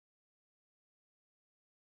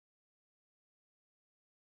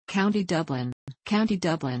County Dublin. County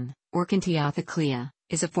Dublin, or Contae Átha Cliath,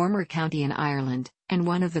 is a former county in Ireland, and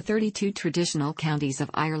one of the 32 traditional counties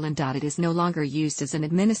of Ireland. It is no longer used as an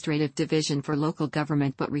administrative division for local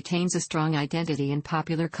government but retains a strong identity in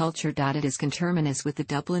popular culture. It is conterminous with the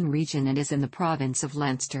Dublin Region and is in the province of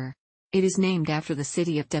Leinster. It is named after the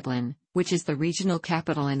city of Dublin, which is the regional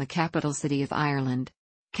capital and the capital city of Ireland.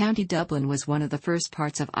 County Dublin was one of the first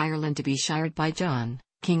parts of Ireland to be shired by John,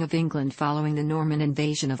 King of England, following the Norman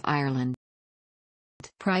invasion of Ireland.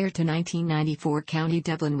 Prior to 1994, County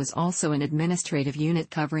Dublin was also an administrative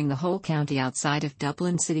unit covering the whole county outside of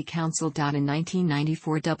Dublin City Council. In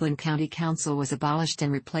 1994, Dublin County Council was abolished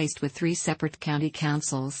and replaced with three separate county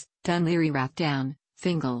councils, Dún Laoghaire, Rathdown,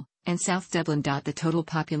 Fingal, and South Dublin. The total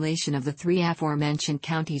population of the three aforementioned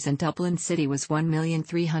counties and Dublin City was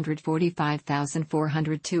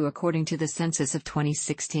 1,345,402 according to the census of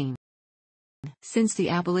 2016. Since the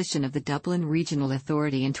abolition of the Dublin Regional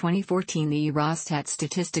Authority in 2014, the Eurostat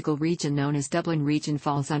statistical region known as Dublin Region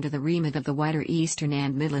falls under the remit of the wider Eastern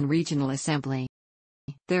and Midland Regional Assembly.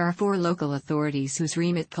 There are four local authorities whose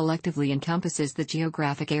remit collectively encompasses the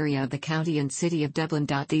geographic area of the county and city of Dublin.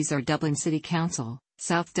 These are Dublin City Council,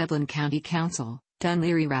 South Dublin County Council, Dún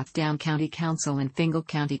Laoghaire Rathdown County Council and Fingal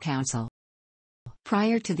County Council.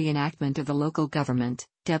 Prior to the enactment of the Local Government,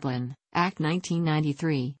 Dublin Act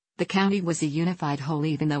 1993, the county was a unified whole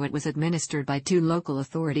even though it was administered by two local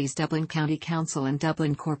authorities, Dublin County Council and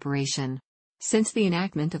Dublin Corporation. Since the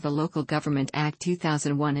enactment of the Local Government Act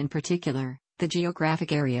 2001 in particular, the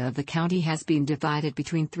geographic area of the county has been divided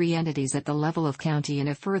between three entities at the level of county and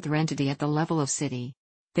a further entity at the level of city.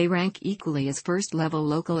 They rank equally as first-level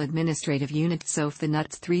local administrative units, so the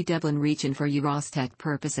NUTS 3 Dublin Region for Eurostat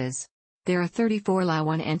purposes. There are 34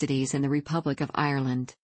 LA1 entities in the Republic of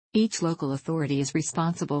Ireland. Each local authority is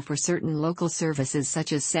responsible for certain local services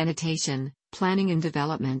such as sanitation, planning and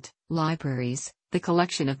development, libraries, the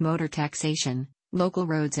collection of motor taxation, local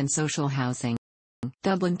roads and social housing.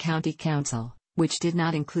 Dublin County Council, which did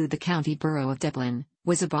not include the county borough of Dublin,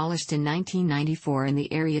 was abolished in 1994 and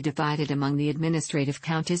the area divided among the administrative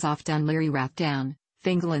counties of Dún Laoghaire, Rathdown,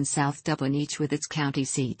 Fingal and South Dublin, each with its county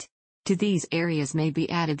seat. To these areas may be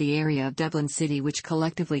added the area of Dublin City, which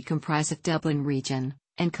collectively comprise of Dublin Region,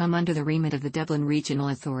 and come under the remit of the Dublin Regional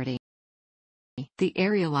Authority. The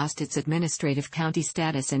area lost its administrative county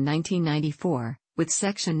status in 1994, with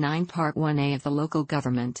Section 9 Part 1A of the Local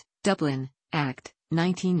Government, Dublin Act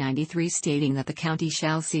 1993 stating that the county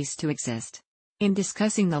shall cease to exist. In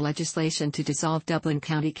discussing the legislation to dissolve Dublin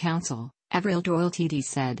County Council, Avril Doyle TD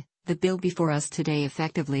said, "The bill before us today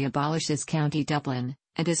effectively abolishes County Dublin,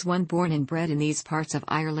 and as one born and bred in these parts of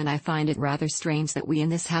Ireland, I find it rather strange that we in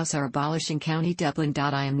this House are abolishing County Dublin.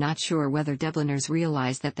 I am not sure whether Dubliners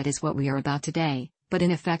realize that that is what we are about today, but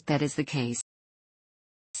in effect that is the case."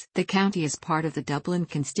 The county is part of the Dublin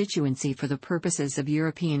constituency for the purposes of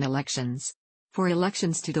European elections. For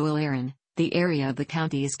elections to Dún Laoghaire, the area of the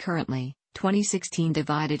county is currently, 2016,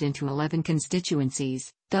 divided into 11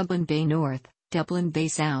 constituencies: Dublin Bay North, Dublin Bay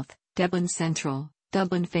South, Dublin Central,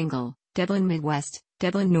 Dublin Fingal, Dublin Midwest,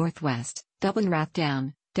 Dublin Northwest, Dublin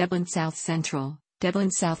Rathdown, Dublin South Central, Dublin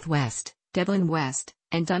Southwest, Dublin West,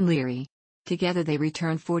 and Dún Laoghaire. Together they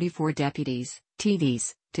return 44 deputies,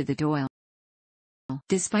 TDs, to the Dáil.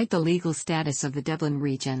 Despite the legal status of the Dublin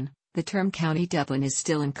region, the term County Dublin is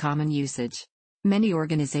still in common usage. Many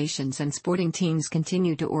organizations and sporting teams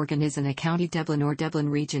continue to organize on a County Dublin or Dublin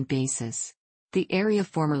region basis. The area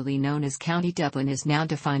formerly known as County Dublin is now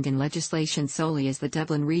defined in legislation solely as the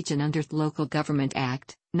Dublin Region under the Local Government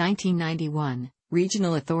Act 1991,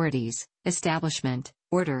 Regional Authorities, Establishment,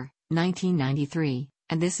 Order, 1993,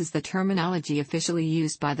 and this is the terminology officially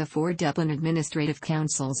used by the four Dublin administrative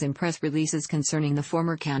councils in press releases concerning the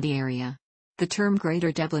former county area. The term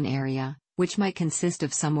Greater Dublin Area, which might consist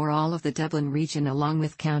of some or all of the Dublin region along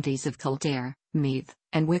with counties of Kildare, Meath,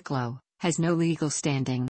 and Wicklow, has no legal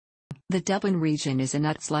standing. The Dublin region is a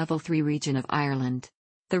NUTS Level 3 region of Ireland.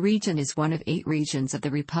 The region is one of 8 regions of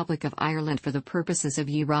the Republic of Ireland for the purposes of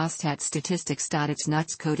Eurostat statistics. Its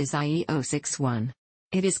NUTS code is IE 061.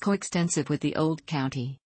 It is coextensive with the Old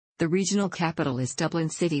County. The regional capital is Dublin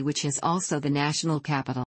City, which is also the national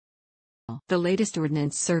capital. The latest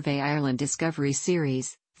Ordnance Survey Ireland Discovery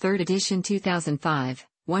Series, 3rd edition 2005,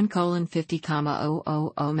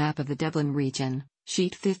 1:50,000 map of the Dublin region,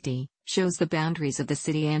 sheet 50, shows the boundaries of the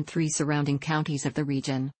city and 3 surrounding counties of the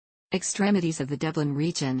region. Extremities of the Dublin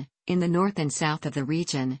region, in the north and south of the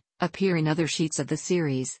region, appear in other sheets of the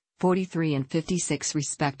series, 43 and 56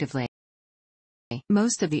 respectively.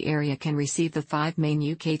 Most of the area can receive the 5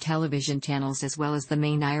 main UK television channels as well as the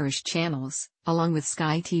main Irish channels, along with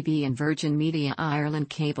Sky TV and Virgin Media Ireland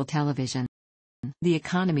cable television. The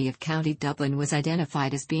economy of County Dublin was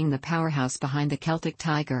identified as being the powerhouse behind the Celtic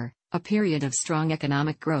Tiger, a period of strong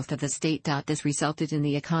economic growth of the state. This resulted in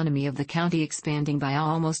the economy of the county expanding by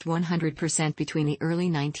almost 100% between the early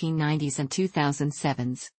 1990s and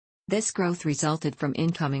 2007s. This growth resulted from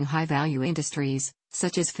incoming high-value industries,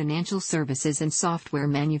 such as financial services and software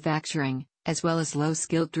manufacturing, as well as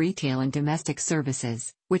low-skilled retail and domestic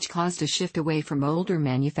services, which caused a shift away from older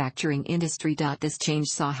manufacturing industry. This change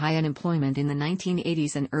saw high unemployment in the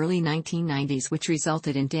 1980s and early 1990s, which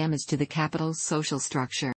resulted in damage to the capital's social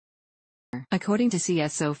structure. According to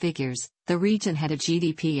CSO figures, the region had a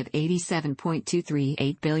GDP of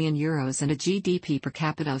 €87.238 billion and a GDP per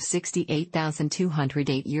capita of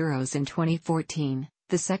 €68,208 in 2014.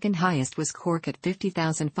 The second highest was Cork at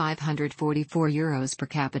 €50,544 per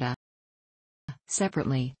capita.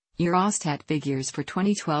 Separately, Eurostat figures for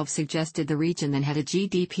 2012 suggested the region then had a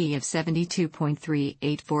GDP of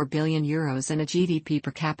 €72.384 billion and a GDP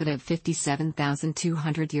per capita of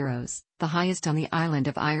 €57,200, the highest on the island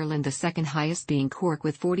of Ireland, the second highest being Cork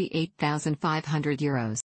with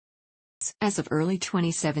 €48,500. As of early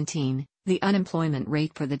 2017, the unemployment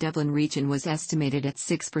rate for the Dublin region was estimated at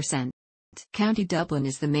 6%. County Dublin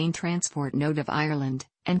is the main transport node of Ireland,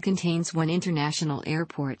 and contains one international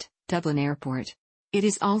airport, Dublin Airport. It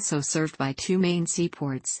is also served by 2 main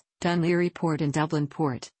seaports, Dún Laoghaire Port and Dublin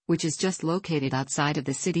Port, which is just located outside of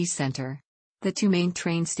the city centre. The 2 main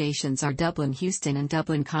train stations are Dublin Heuston and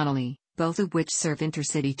Dublin Connolly, both of which serve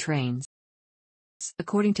intercity trains.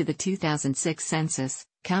 According to the 2006 census,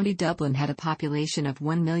 County Dublin had a population of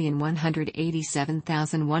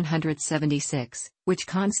 1,187,176, which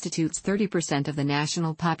constitutes 30% of the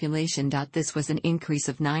national population. This was an increase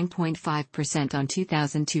of 9.5% on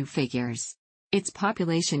 2002 figures. Its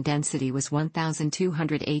population density was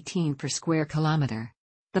 1,218 per square kilometre.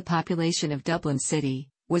 The population of Dublin City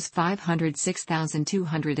was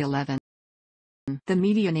 506,211. The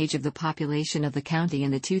median age of the population of the county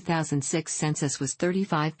in the 2006 census was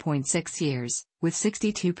 35.6 years, with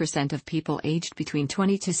 62% of people aged between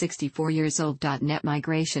 20 to 64 years old. Net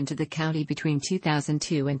migration to the county between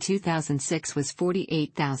 2002 and 2006 was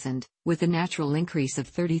 48,000, with a natural increase of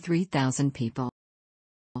 33,000 people.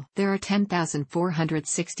 There are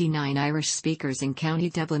 10,469 Irish speakers in County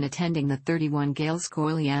Dublin attending the 31 Gael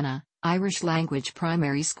Scoiliana, Irish language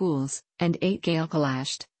primary schools, and 8 Gael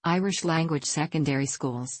Colasht, Irish language secondary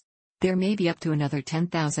schools. There may be up to another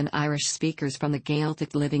 10,000 Irish speakers from the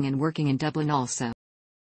Gaeltacht living and working in Dublin also.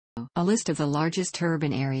 A list of the largest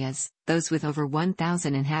urban areas, those with over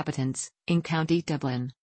 1,000 inhabitants, in County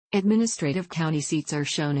Dublin. Administrative county seats are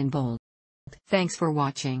shown in bold. Thanks for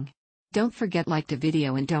watching. Don't forget like the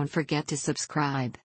video and don't forget to subscribe.